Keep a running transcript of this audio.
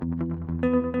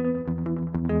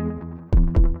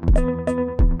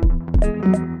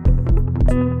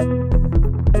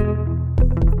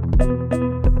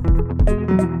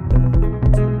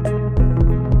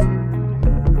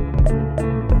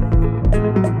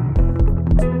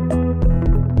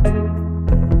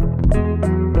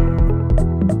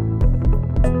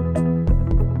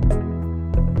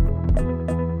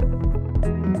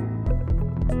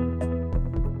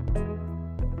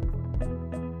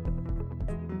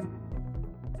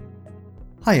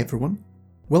Hi everyone,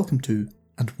 welcome to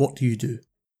And What Do You Do?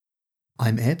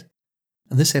 I'm Ed,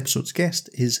 and this episode's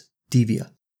guest is Devia.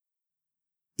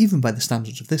 Even by the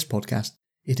standards of this podcast,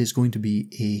 it is going to be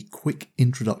a quick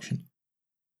introduction.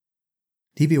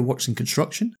 Devia works in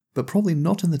construction, but probably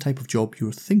not in the type of job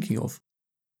you're thinking of.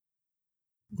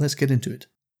 Let's get into it.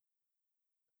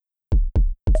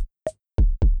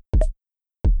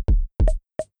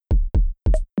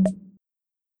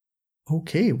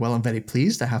 Okay, well, I'm very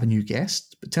pleased to have a new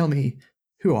guest, but tell me,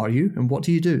 who are you and what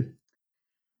do you do?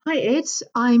 Hi Ed,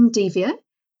 I'm Devia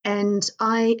and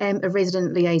I am a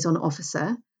Resident Liason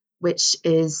Officer, which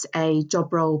is a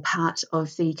job role part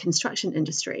of the construction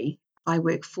industry. I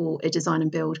work for a design and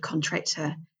build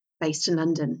contractor based in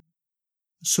London.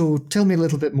 So tell me a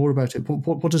little bit more about it.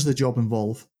 What does the job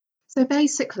involve? So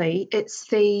basically,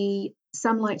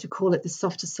 some like to call it the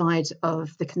softer side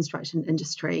of the construction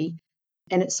industry,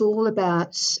 and it's all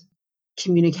about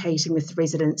communicating with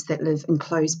residents that live in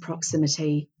close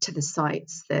proximity to the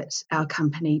sites that our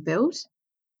company build.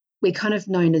 We're kind of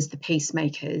known as the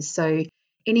peacemakers. So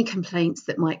any complaints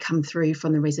that might come through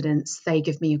from the residents, they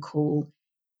give me a call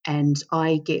and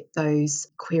I get those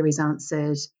queries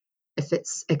answered. If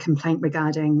it's a complaint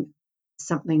regarding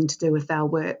something to do with our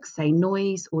work, say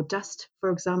noise or dust, for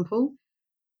example,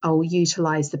 I'll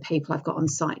utilise the people I've got on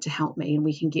site to help me and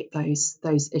we can get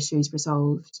those issues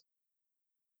resolved.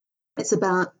 It's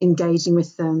about engaging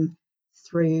with them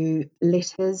through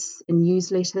letters and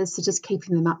newsletters, so just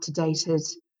keeping them up to date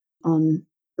on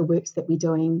the works that we're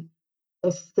doing.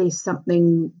 If there's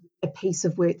a piece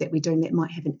of work that we're doing that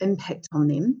might have an impact on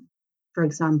them, for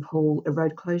example, a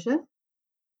road closure,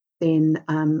 then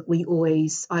I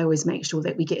always make sure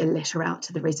that we get a letter out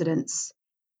to the residents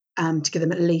to give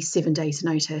them at least 7 days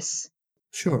notice.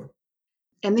 Sure.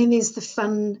 And then there's the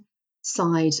fun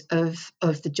side of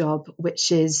the job,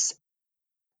 which is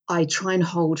I try and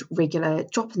hold regular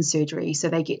drop-in surgery, so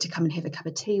they get to come and have a cup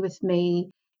of tea with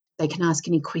me. They can ask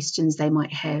any questions they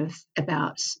might have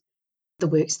about the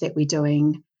works that we're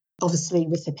doing. Obviously,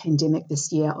 with the pandemic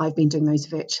this year, I've been doing those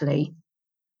virtually.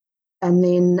 And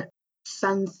then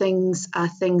fun things are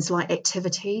things like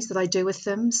activities that I do with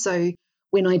them. So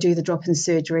when I do the drop-in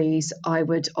surgeries, I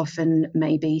would often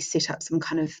maybe set up some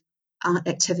kind of art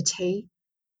activity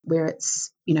where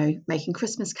it's, making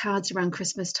Christmas cards around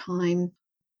Christmas time.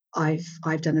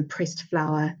 I've done a pressed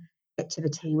flower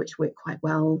activity, which worked quite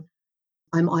well.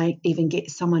 I might even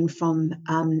get someone from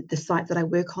the site that I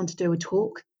work on to do a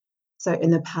talk. So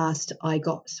in the past, I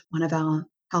got one of our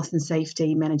health and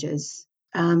safety managers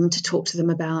to talk to them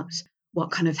about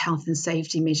what kind of health and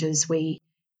safety measures we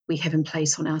have in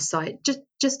place on our site,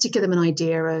 just to give them an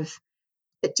idea of,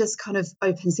 it just kind of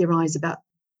opens their eyes about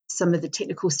some of the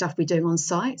technical stuff we're doing on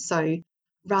site. So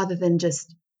rather than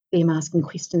just them asking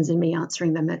questions and me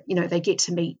answering them, they get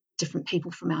to meet different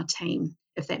people from our team,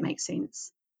 if that makes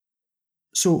sense.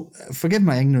 So forgive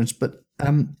my ignorance, but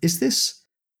is this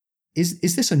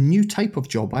a new type of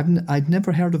job? I'd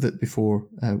never heard of it before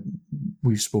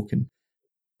we've spoken.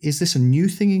 Is this a new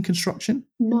thing in construction?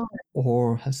 No.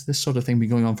 Or has this sort of thing been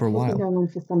going on for a while? It's been going on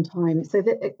for some time. So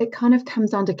it kind of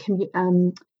comes under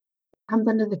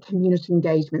the community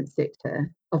engagement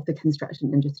sector of the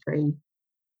construction industry.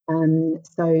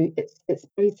 So it's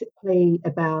basically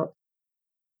about,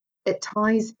 it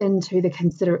ties into the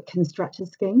Considerate Constructor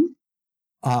scheme.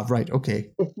 Right,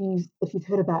 okay. If you've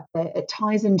heard about that, it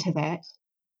ties into that.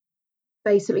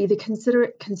 Basically, the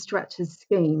Considerate Constructors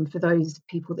scheme, for those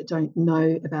people that don't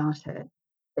know about it,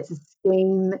 it's a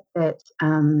scheme that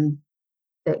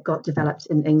got developed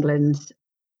in England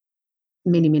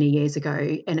many, many years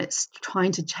ago, and it's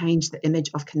trying to change the image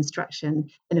of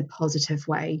construction in a positive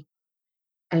way.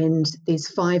 And there's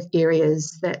 5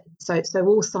 areas that, so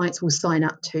all sites will sign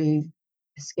up to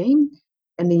the scheme,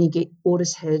 and then you get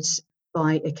audited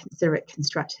by a Considerate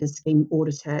Constructors scheme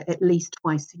auditor at least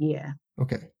twice a year.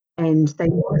 Okay. And they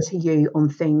monitor you on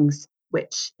things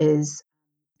which is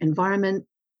environment,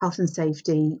 health and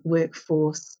safety,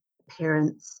 workforce,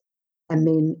 parents, and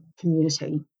then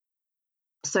community.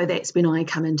 So that's when I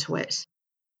come into it.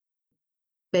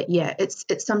 But yeah, it's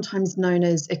sometimes known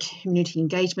as a community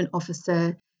engagement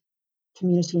officer,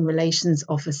 community relations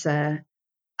officer.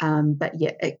 But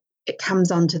yeah, it comes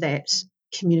under that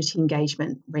community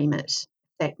engagement remit, if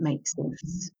that makes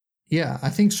sense. Yeah, I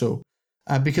think so.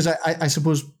 Because I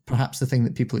suppose perhaps the thing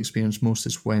that people experience most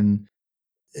is when,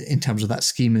 in terms of that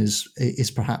scheme, is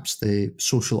perhaps the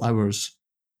social hours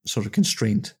sort of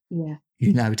constraint. Yeah.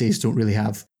 You nowadays don't really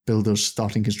have builders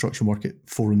starting construction work at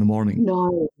 4 a.m.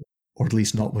 No. Or at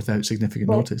least not without significant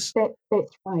notice.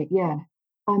 That's right, yeah.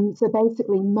 So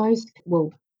basically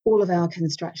all of our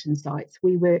construction sites,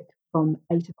 we work from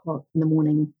 8 o'clock in the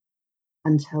morning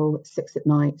until 6 at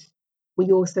night.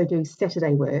 We also do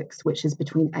Saturday works, which is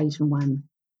between 8 and 1.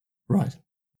 Right.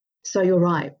 So you're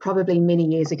right. Probably many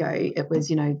years ago, it was,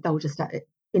 they'll just start at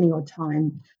any odd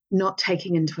time, not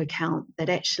taking into account that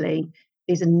actually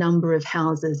there's a number of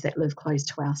houses that live close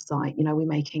to our site. We're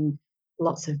making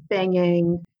lots of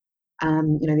banging.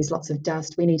 There's lots of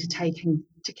dust. We need to take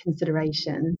into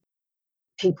consideration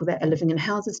people that are living in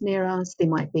houses near us. There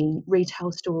might be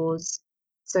retail stores.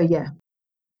 So, yeah.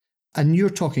 And you're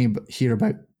talking here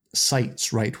about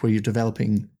sites, right, where you're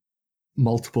developing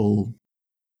multiple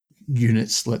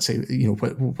units, let's say,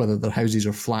 whether they're houses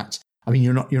or flats. I mean,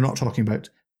 you're not talking about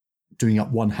doing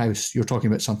up one house. You're talking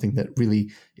about something that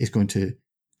really is going to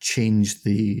change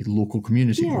the local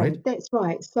community, right? Yeah, that's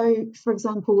right. So, for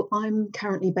example, I'm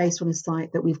currently based on a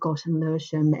site that we've got in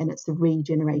Lewisham, and it's a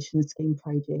regeneration scheme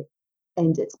project,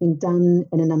 and it's been done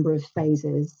in a number of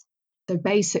phases. So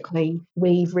basically,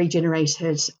 we've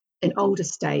regenerated an old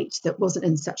estate that wasn't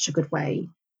in such a good way,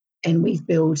 and we've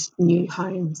built new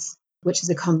homes, which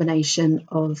is a combination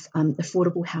of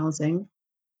affordable housing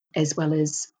as well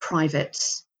as private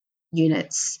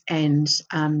units and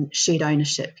shared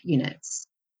ownership units.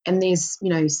 And there's,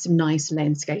 some nice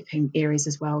landscaping areas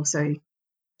as well. So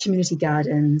community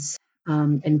gardens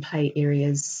and play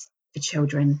areas for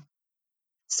children.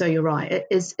 So you're right. It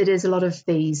is a lot of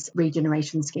these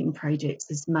regeneration scheme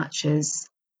projects, as much as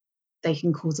they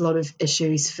can cause a lot of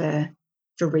issues for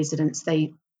residents.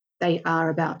 They are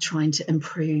about trying to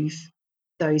improve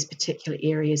those particular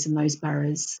areas and those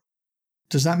boroughs.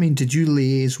 Does that mean, did you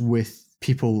liaise with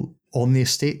people on the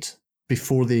estate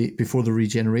before the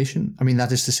regeneration? I mean,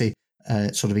 that is to say,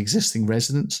 sort of existing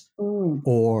residents,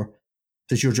 or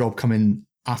does your job come in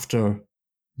after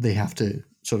they have to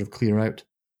sort of clear out?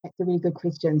 That's a really good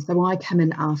question. So I come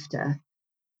in after.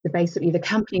 So basically, the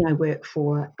company I work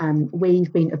for,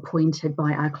 we've been appointed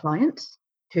by our client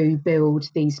to build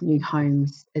these new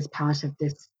homes as part of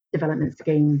this development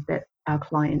scheme that our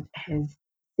client has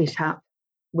set up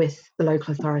with the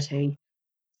local authority.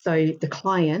 So the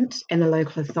client and the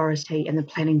local authority and the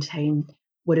planning team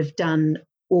would have done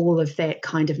all of that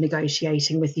kind of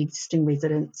negotiating with the existing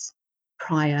residents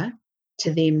prior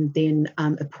to them then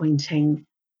appointing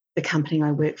the company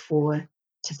I work for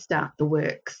to start the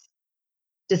works.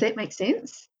 Does that make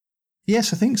sense?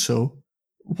 Yes, I think so.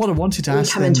 What I wanted to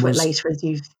ask come then into was, it later,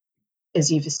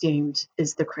 as you've assumed,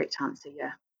 is the correct answer.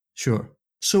 Yeah. Sure.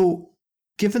 So,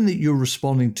 given that you're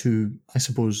responding to, I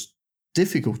suppose,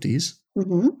 difficulties,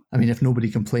 I mean, if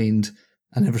nobody complained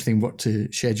and everything worked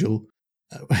to schedule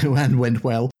and went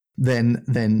well,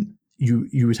 then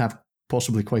you would have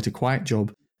possibly quite a quiet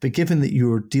job. But given that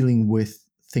you're dealing with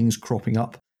things cropping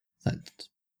up that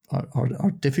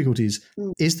are difficulties,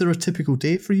 is there a typical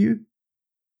day for you,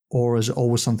 or is it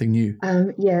always something new?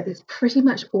 Yeah, it's pretty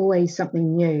much always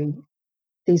something new.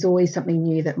 There's always something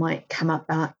new that might come up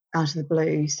out of the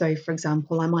blue. So, for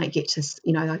example, I might get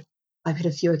to, I've had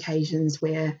a few occasions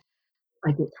where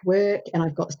I get to work and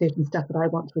I've got certain stuff that I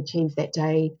want to achieve that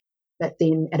day. But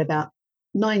then at about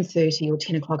 9:30 or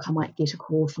 10 o'clock, I might get a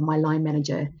call from my line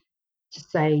manager to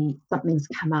say something's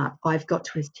come up. I've got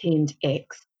to attend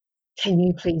X. Can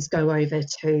you please go over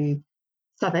to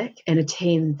Southwark and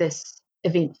attend this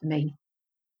event for me?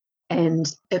 And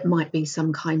it might be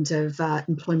some kind of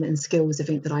employment and skills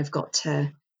event that I've got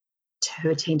to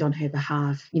attend on her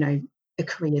behalf, a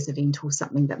careers event or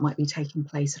something that might be taking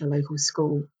place at a local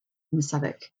school in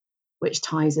Southwark, which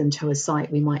ties into a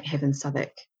site we might have in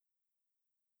Southwark.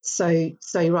 So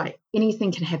right,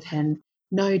 anything can happen.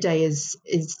 No day is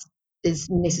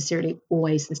necessarily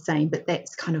always the same, but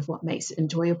that's kind of what makes it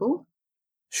enjoyable.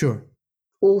 Sure.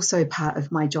 Also, part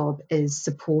of my job is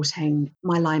supporting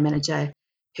my line manager,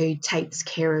 who takes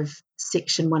care of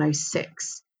Section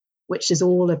 106, which is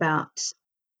all about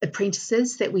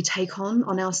apprentices that we take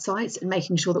on our sites and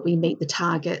making sure that we meet the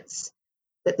targets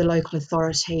that the local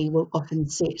authority will often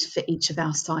set for each of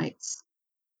our sites.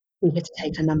 We have to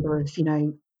take a number of,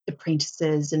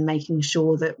 apprentices, and making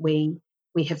sure that we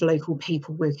have local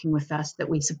people working with us, that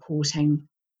we're supporting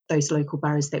those local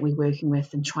boroughs that we're working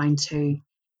with and trying to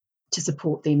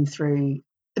support them through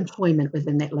employment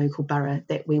within that local borough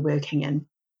that we're working in.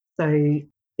 So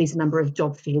there's a number of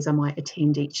job fairs I might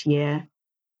attend each year.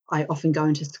 I often go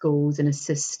into schools and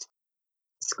assist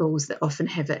schools that often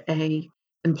have a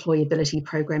employability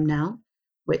program now,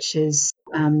 which is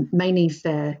mainly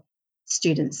for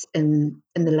students in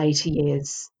the later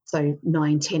years, so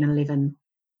 9, 10, and 11.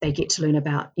 They get to learn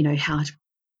about, how to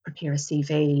prepare a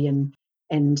CV,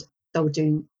 and they'll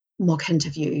do mock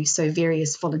interviews. So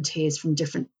various volunteers from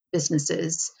different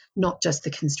businesses, not just the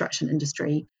construction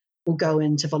industry, will go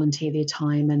in to volunteer their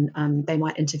time, and they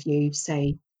might interview,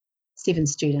 say, 7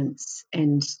 students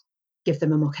and give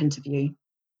them a mock interview.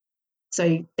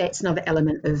 So that's another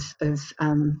element of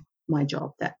my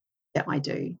job that I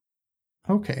do.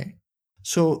 Okay.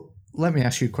 So let me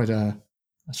ask you quite a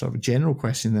sort of a general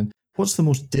question then. What's the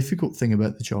most difficult thing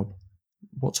about the job?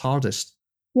 What's hardest?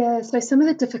 Yeah, so some of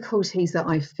the difficulties that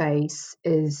I face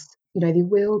is, there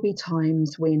will be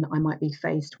times when I might be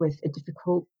faced with a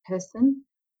difficult person.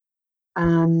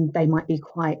 They might be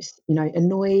quite,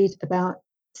 annoyed about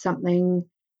something.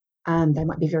 They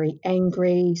might be very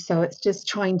angry. So it's just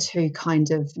trying to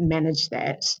kind of manage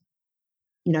that,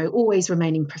 always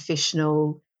remaining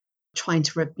professional, trying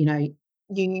to,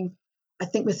 I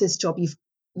think with this job,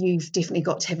 you've definitely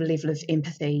got to have a level of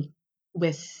empathy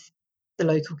with the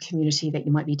local community that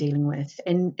you might be dealing with.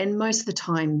 And most of the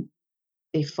time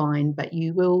they're fine, but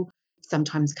you will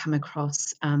sometimes come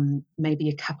across maybe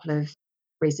a couple of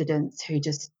residents who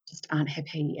just aren't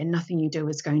happy, and nothing you do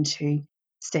is going to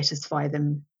satisfy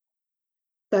them.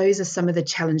 Those are some of the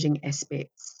challenging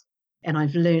aspects. And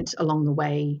I've learnt along the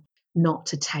way not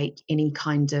to take any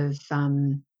kind of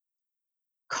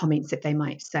comments that they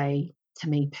might say to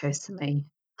me personally.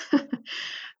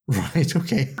 Right,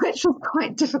 okay. Which was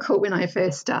quite difficult when I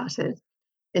first started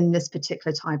in this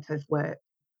particular type of work.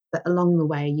 But along the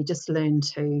way, you just learn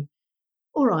to,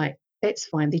 all right, that's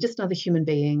fine. They're just another human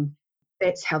being.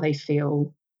 That's how they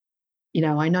feel.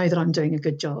 I know that I'm doing a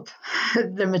good job.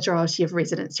 The majority of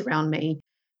residents around me,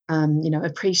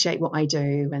 appreciate what I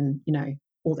do, and,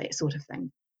 all that sort of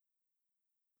thing.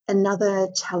 Another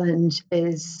challenge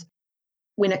is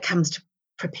when it comes to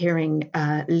preparing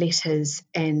letters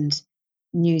and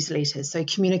newsletters, so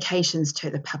communications to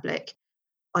the public.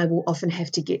 I will often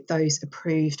have to get those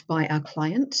approved by our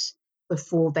client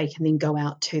before they can then go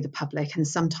out to the public, and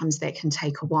sometimes that can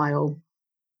take a while.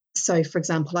 So, for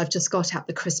example, I've just got out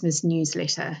the Christmas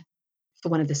newsletter for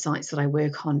one of the sites that I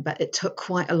work on, but it took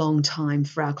quite a long time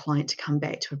for our client to come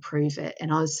back to approve it.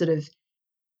 And I was sort of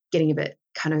getting a bit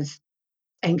kind of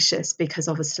anxious because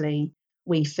obviously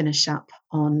we finish up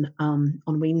on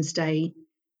Wednesday.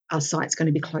 Our site's going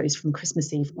to be closed from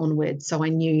Christmas Eve onwards. So I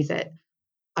knew that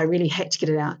I really had to get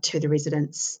it out to the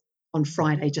residents on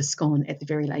Friday, just gone at the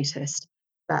very latest.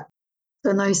 But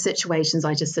in those situations,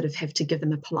 I just sort of have to give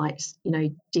them a polite,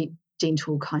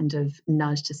 gentle kind of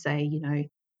nudge to say,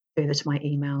 further to my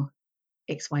email,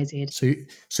 XYZ.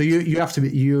 So you have to be,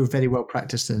 you're very well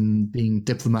practiced in being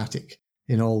diplomatic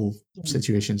in all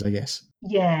situations, I guess.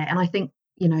 Yeah, and I think,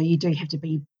 you do have to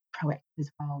be proactive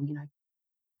as well,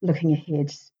 looking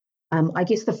ahead. I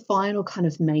guess the final kind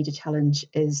of major challenge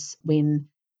is when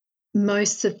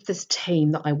most of this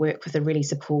team that I work with are really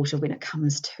supportive when it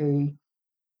comes to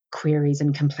queries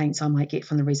and complaints I might get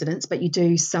from the residents, but you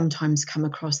do sometimes come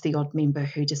across the odd member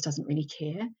who just doesn't really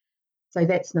care. So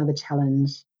that's another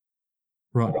challenge.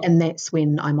 Right. And that's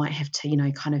when I might have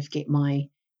to, kind of get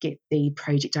the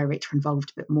project director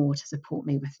involved a bit more to support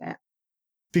me with that.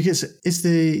 Because is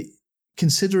the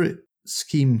considerate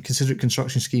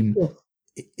construction scheme, Yes.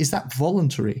 Is that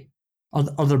voluntary? Are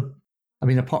there, I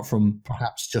mean, apart from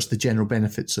perhaps just the general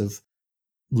benefits of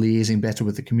liaising better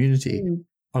with the community,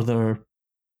 are there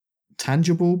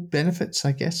tangible benefits,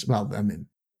 I guess? Well, I mean,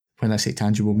 when I say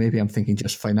tangible, maybe I'm thinking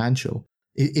just financial.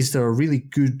 Is there a really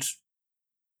good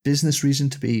business reason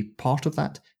to be part of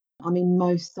that? I mean,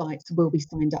 most sites will be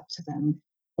signed up to them.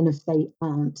 And if they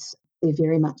aren't, they're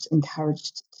very much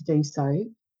encouraged to do so,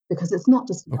 because it's not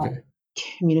just about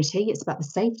community, it's about the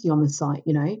safety on the site,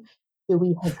 Do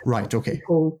we have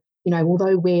people,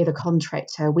 although we're the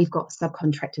contractor, we've got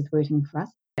subcontractors working for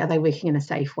us. Are they working in a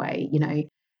safe way?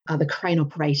 Are the crane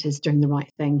operators doing the right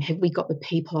thing? Have we got the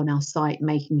people on our site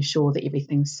making sure that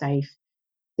everything's safe?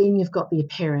 Then you've got the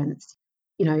appearance.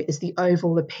 Is the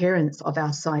overall appearance of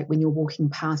our site when you're walking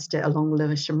past it along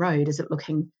Lewisham Road, is it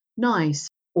looking nice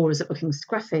or is it looking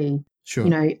scruffy? Sure.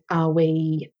 Are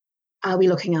we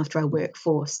looking after our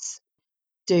workforce?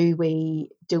 Do we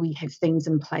have things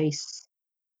in place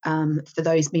for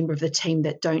those members of the team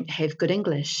that don't have good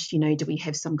English? Do we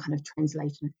have some kind of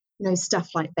translation? Stuff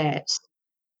like that.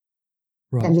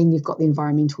 Right. And then you've got the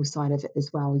environmental side of it as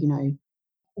well.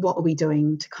 What are we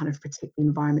doing to kind of protect the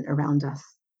environment around us?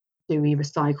 Do we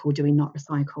recycle? Do we not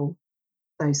recycle?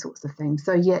 Those sorts of things.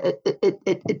 So yeah,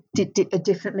 it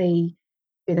definitely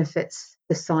benefits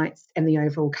the sites and the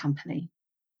overall company.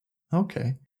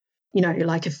 Okay.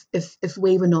 Like if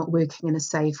we were not working in a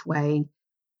safe way,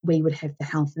 we would have the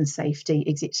health and safety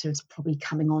executives probably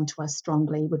coming on to us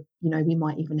strongly. We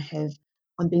might even have,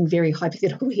 I'm being very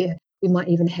hypothetical here, we might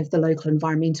even have the local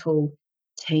environmental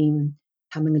team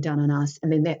coming down on us,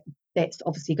 and then that's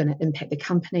obviously going to impact the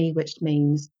company, which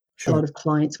means a Sure. lot of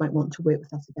clients won't want to work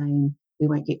with us again. We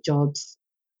won't get jobs.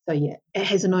 So yeah, it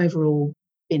has an overall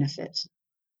benefit.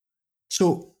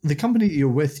 So the company that you're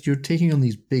with, you're taking on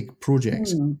these big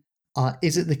projects. Mm.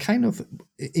 Is it the kind of,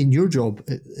 in your job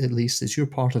at least, as you're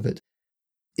part of it,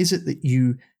 is it that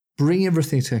you bring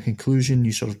everything to a conclusion,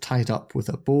 you sort of tie it up with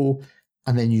a bow,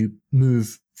 and then you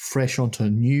move fresh onto a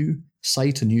new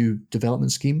site, a new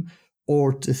development scheme?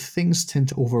 Or do things tend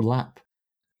to overlap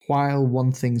while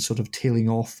one thing's sort of tailing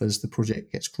off as the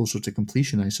project gets closer to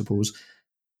completion, I suppose?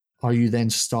 Are you then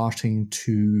starting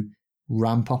to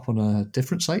ramp up on a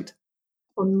different site?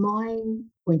 From my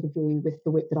point of view, with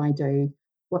the work that I do,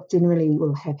 what generally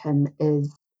will happen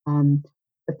is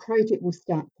the project will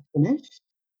start to finish.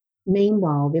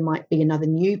 Meanwhile, there might be another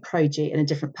new project in a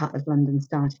different part of London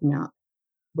starting up,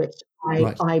 which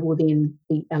Right. I will then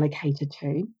be allocated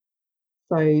to.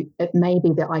 So it may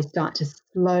be that I start to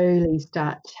slowly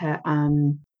start to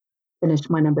finish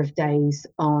my number of days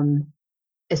on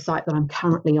a site that I'm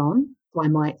currently on. So I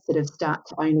might sort of start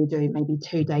to only do maybe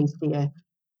 2 days there.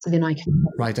 So then I can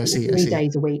Right, I see. 3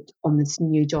 days a week on this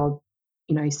new job,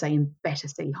 say in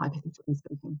Battersea, hypothetically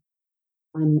speaking,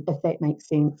 if that makes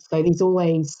sense. So there's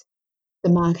always the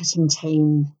marketing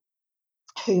team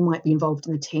who might be involved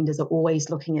in the tenders are always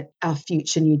looking at our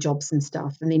future new jobs and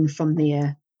stuff. And then from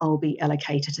there, I'll be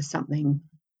allocated to something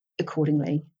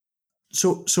accordingly.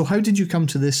 So how did you come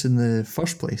to this in the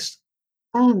first place?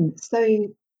 So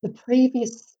the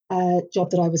previous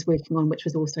job that I was working on, which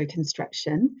was also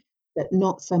construction, but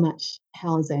not so much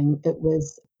housing, it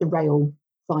was the rail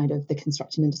side of the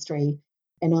construction industry.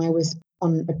 And I was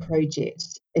on a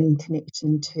project in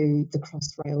connection to the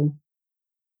Crossrail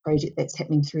project that's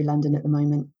happening through London at the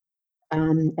moment.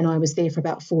 And I was there for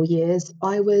about 4 years.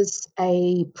 I was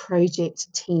a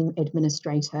project team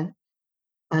administrator.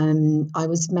 I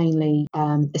was mainly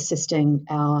assisting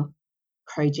our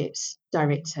project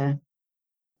director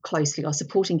closely, or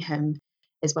supporting him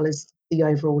as well as the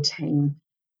overall team.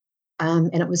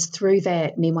 And it was through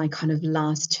that, near my kind of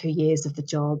last 2 years of the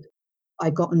job, I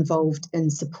got involved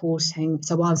in supporting.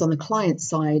 So I was on the client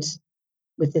side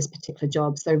with this particular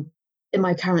job. So in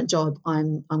my current job,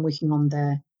 I'm working on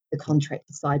the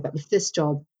contractor side, but with this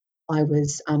job, we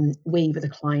were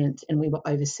the client and we were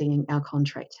overseeing our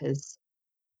contractors.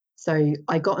 So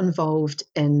I got involved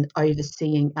in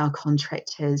overseeing our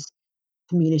contractors'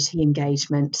 community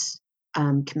engagement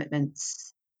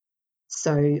commitments.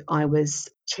 So I was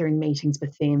chairing meetings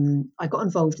with them. I got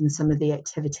involved in some of the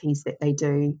activities that they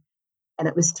do. And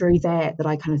it was through that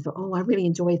I kind of thought, oh, I really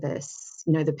enjoy this.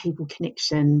 The people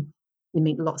connection. You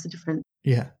meet lots of different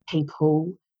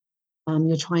people.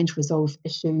 You're trying to resolve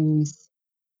issues.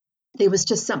 There was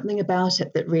just something about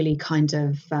it that really kind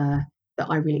of, that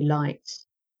I really liked.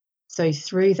 So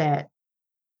through that,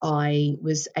 I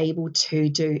was able to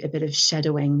do a bit of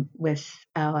shadowing with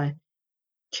our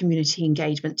community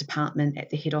engagement department at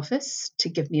the head office to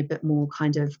give me a bit more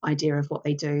kind of idea of what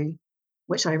they do,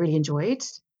 which I really enjoyed.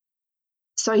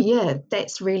 So yeah,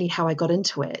 that's really how I got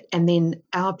into it. And then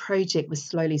our project was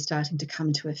slowly starting to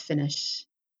come to a finish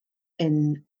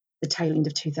in the tail end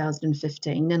of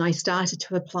 2015. And I started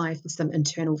to apply for some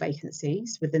internal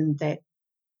vacancies within that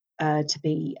to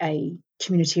be a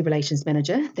community relations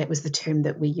manager. That was the term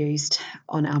that we used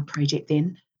on our project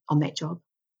then, on that job.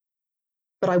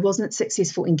 But I wasn't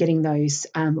successful in getting those.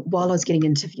 While I was getting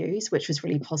interviews, which was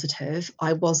really positive,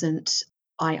 I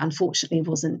unfortunately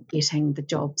wasn't getting the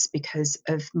jobs because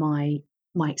of my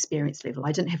experience level.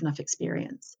 I didn't have enough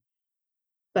experience.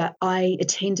 But I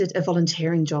attended a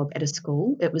volunteering job at a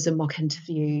school. It was a mock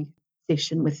interview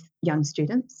session with young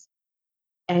students.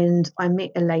 And I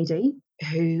met a lady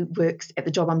who works at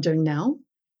the job I'm doing now.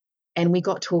 And we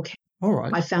got talking. All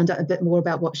right. I found out a bit more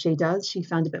about what she does. She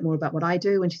found a bit more about what I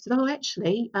do. And she said, oh,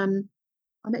 actually, I'm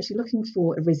actually looking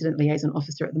for a Resident Liaison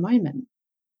Officer at the moment.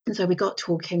 And so we got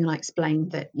talking and I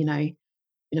explained that, been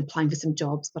applying for some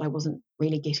jobs, but I wasn't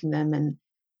really getting them. And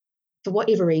for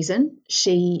whatever reason,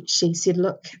 she said,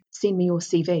 look, send me your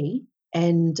CV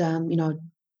and,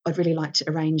 I'd really like to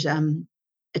arrange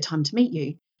a time to meet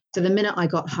you. So the minute I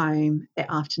got home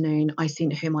that afternoon, I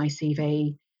sent her my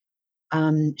CV.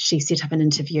 She set up an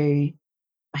interview.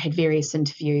 I had various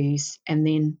interviews and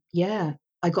then,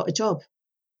 I got a job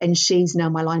and she's now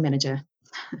my line manager.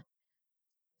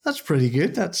 That's pretty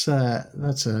good. That's a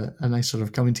nice sort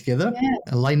of coming together,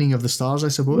 aligning of the stars, I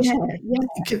suppose. Yeah.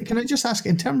 Can I just ask,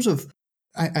 in terms of,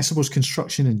 I suppose,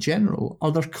 construction in general,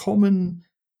 are there common?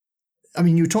 I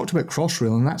mean, you talked about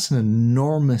Crossrail, and that's an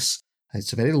enormous.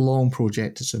 It's a very long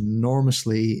project. It's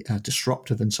enormously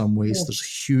disruptive in some ways. Yeah.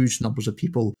 There's huge numbers of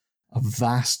people a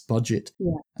vast budget.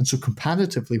 Yeah. And so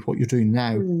comparatively, what you're doing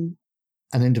now, Mm.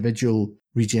 an individual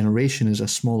regeneration is a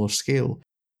smaller scale.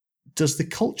 Does the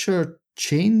culture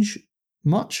change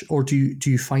much, or do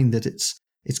you find that it's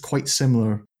quite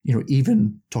similar?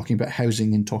 Even talking about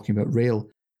housing and talking about rail,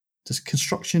 does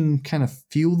construction kind of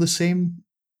feel the same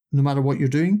no matter what you're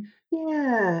doing?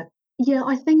 Yeah.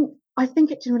 I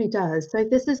think it generally does. So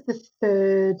this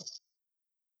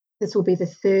will be the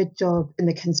third job in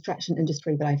the construction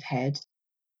industry that I've had.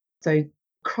 So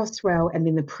Crossrail, and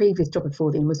then the previous job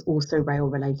before then was also rail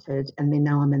related, and then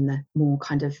now I'm in the more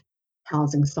kind of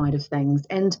housing side of things.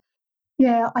 And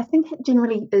yeah, I think it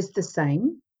generally is the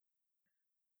same.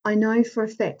 I know for a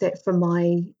fact that from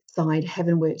my side,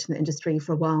 having worked in the industry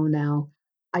for a while now,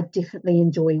 I definitely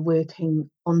enjoy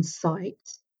working on site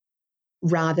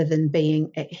rather than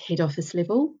being at head office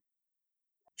level.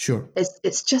 Sure.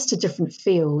 It's just a different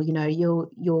feel.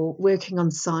 You're working on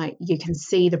site, you can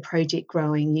see the project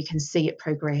growing, you can see it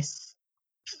progress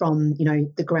from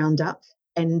the ground up,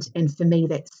 and for me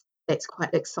that's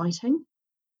quite exciting.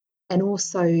 And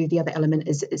also the other element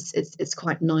is it's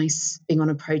quite nice being on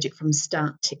a project from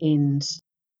start to end.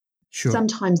 Sure.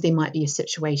 Sometimes there might be a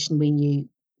situation where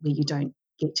you don't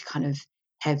get to kind of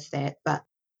have that, but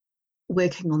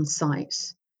working on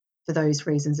site for those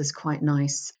reasons is quite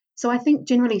nice. So I think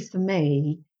generally for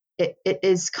me, it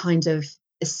is kind of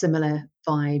a similar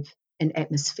vibe and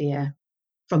atmosphere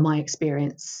from my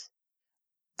experience.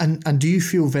 And do you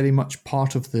feel very much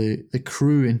part of the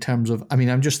crew in terms of,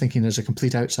 I'm just thinking as a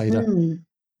complete outsider,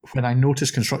 when I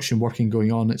notice construction working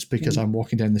going on, it's because I'm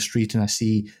walking down the street and I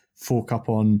see folk up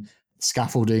on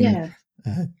scaffolding,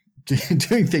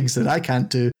 doing things that I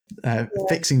can't do,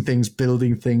 fixing things,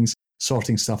 building things,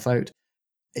 sorting stuff out.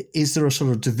 Is there a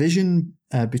sort of division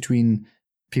between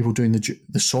people doing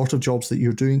the sort of jobs that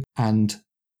you're doing and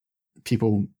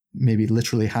people maybe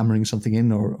literally hammering something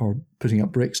in or putting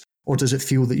up bricks? Or does it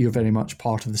feel that you're very much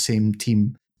part of the same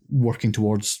team working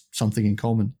towards something in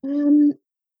common?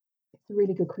 It's a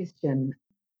really good question.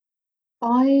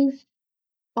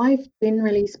 I've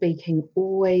generally speaking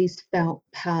always felt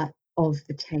part of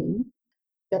the team,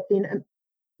 but then it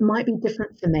might be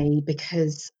different for me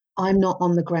because I'm not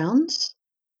on the ground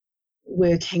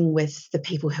working with the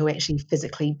people who are actually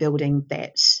physically building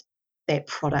that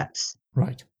product.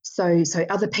 Right. So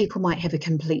other people might have a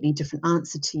completely different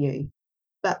answer to you.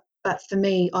 But for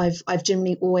me, I've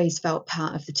generally always felt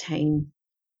part of the team,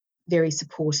 very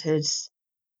supported.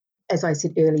 As I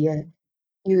said earlier,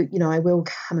 I will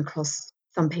come across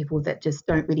some people that just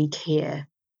don't really care,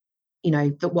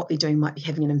 that what they're doing might be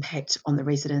having an impact on the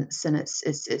residents, and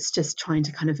it's just trying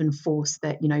to kind of enforce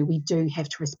that, we do have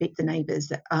to respect the neighbours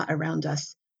that are around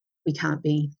us. We can't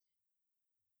be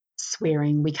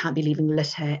swearing, we can't be leaving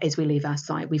litter as we leave our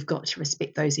site. We've got to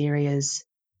respect those areas,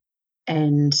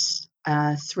 and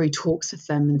through talks with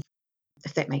them,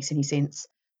 if that makes any sense.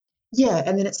 Yeah,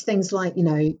 and then it's things like,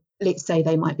 let's say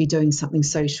they might be doing something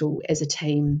social as a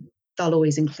team. They'll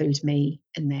always include me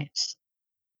in that.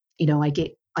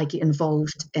 I get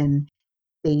involved in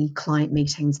the client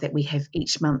meetings that we have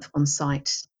each month on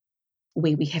site,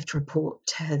 where we have to report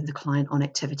to the client on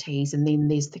activities, and then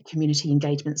there's the community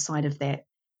engagement side of that.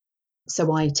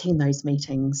 So I attend those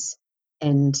meetings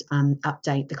and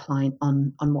update the client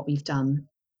on what we've done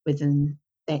within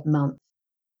that month.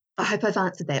 I hope I've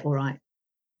answered that all right.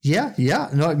 Yeah.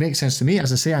 No, it makes sense to me.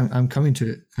 As I say, I'm coming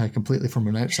to it completely from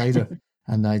an outsider,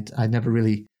 and I never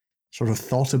really sort of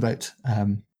thought about.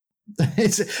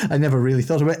 I never really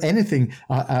thought about anything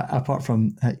apart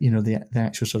from the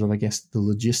actual sort of, I guess, the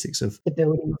logistics of the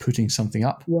building, putting something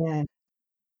up. Yeah.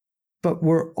 But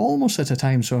we're almost at a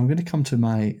time, so I'm going to come to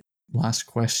my last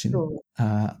question. Sure.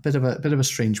 A bit of a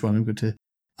strange one. I'm going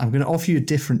to offer you a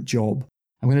different job.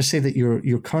 I'm going to say that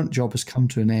your current job has come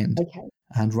to an end. Okay.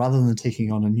 And rather than taking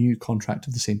on a new contract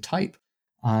of the same type,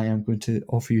 I am going to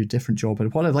offer you a different job.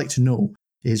 And what I'd like to know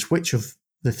is which of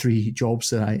the three jobs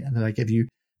that I give you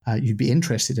you'd be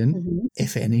interested in,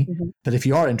 if any. But if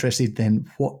you are interested, then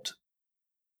what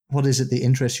is it that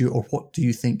interests you, or what do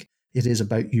you think it is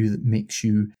about you that makes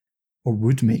you or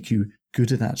would make you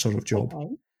good at that sort of job?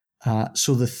 Okay.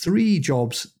 So the three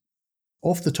jobs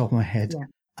off the top of my head,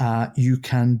 you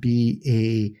can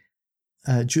be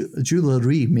a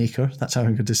jewellery maker. That's how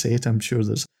I'm going to say it. I'm sure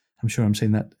I'm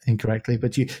saying that incorrectly,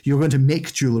 but you're going to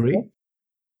make jewellery. Yeah.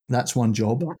 That's one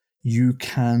job. Yeah. You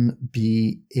can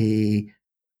be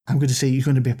I'm going to say you're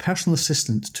going to be a personal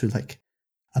assistant to like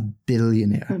a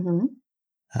billionaire.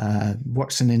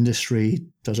 Works in industry,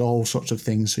 does all sorts of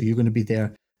things. So you're going to be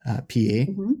their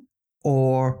PA.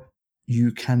 Or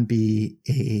you can be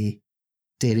a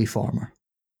dairy farmer.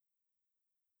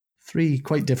 Three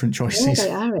quite different Yeah, choices.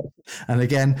 they are. And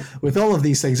again, with all of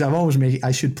these things,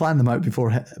 I should plan them out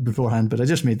beforehand, but I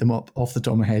just made them up off the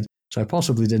top of my head. So I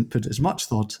possibly didn't put as much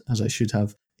thought as I should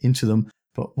have into them.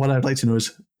 But what I'd like to know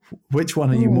is, which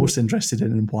one are you most interested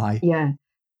in and why? Yeah.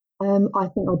 I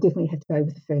think I'll definitely have to go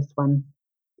with the first one,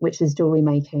 which is jewellery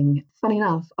making. Funny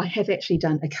enough, I have actually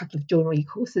done a couple of jewellery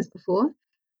courses before,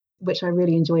 which I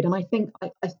really enjoyed. And I think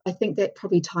that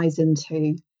probably ties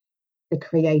into the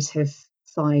creative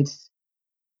side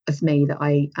of me that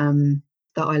I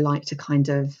like to kind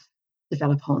of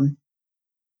develop on.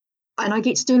 And I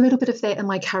get to do a little bit of that in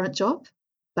my current job,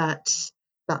 but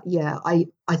yeah, I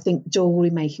think jewellery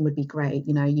making would be great.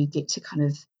 You get to kind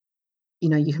of,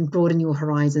 you can broaden your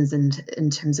horizons in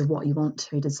terms of what you want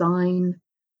to design.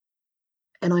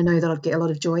 And I know that I'd get a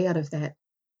lot of joy out of that.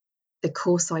 The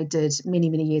course I did many,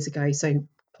 many years ago, so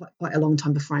quite a long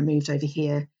time before I moved over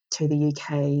here to the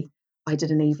UK, I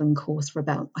did an evening course for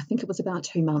I think it was about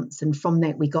 2 months. And from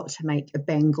that, we got to make a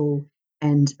bangle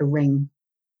and a ring.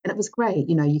 And it was great.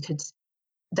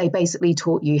 They basically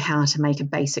taught you how to make a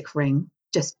basic ring,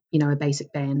 just, a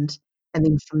basic band. And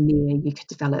then from there, you could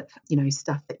develop,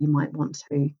 stuff that you might want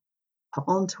to put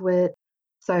onto it.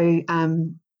 So,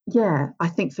 yeah, I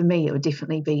think for me, it would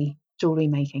definitely be jewellery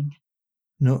making.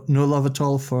 No love at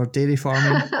all for dairy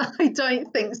farming? I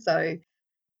don't think so.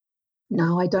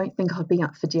 No, I don't think I'd be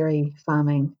up for dairy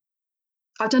farming.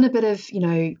 I've done a bit of,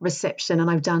 reception,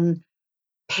 and I've done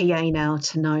PA now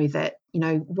to know that,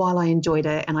 while I enjoyed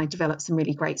it and I developed some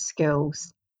really great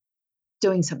skills,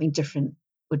 doing something different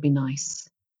would be nice.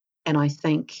 And I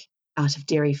think out of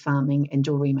dairy farming and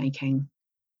jewellery making,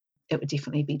 it would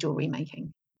definitely be jewellery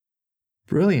making.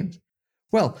 Brilliant.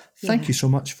 Well, thank you so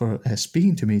much for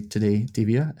speaking to me today,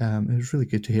 Devia. It was really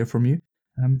good to hear from you.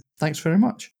 Thanks very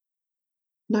much.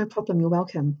 No problem. You're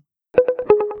welcome.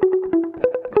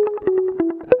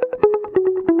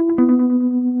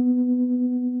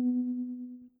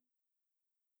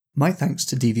 My thanks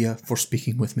to Devia for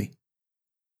speaking with me.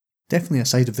 Definitely a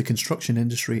side of the construction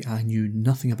industry I knew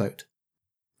nothing about,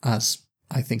 as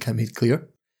I think I made clear.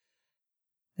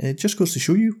 It just goes to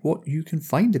show you what you can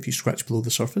find if you scratch below the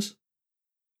surface.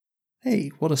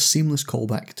 Hey, what a seamless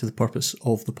callback to the purpose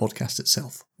of the podcast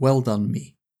itself. Well done,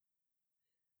 me.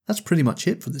 That's pretty much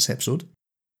it for this episode.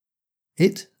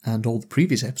 It and all the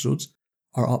previous episodes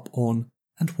are up on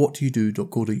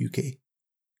andwhatdoyoudo.co.uk.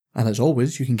 And as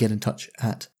always, you can get in touch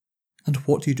at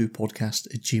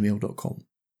andwhatdoyoudopodcast@gmail.com.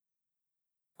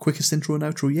 Quickest intro and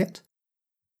outro yet?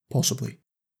 Possibly.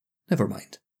 Never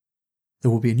mind.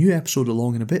 There will be a new episode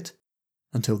along in a bit.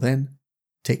 Until then,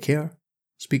 take care,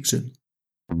 speak soon.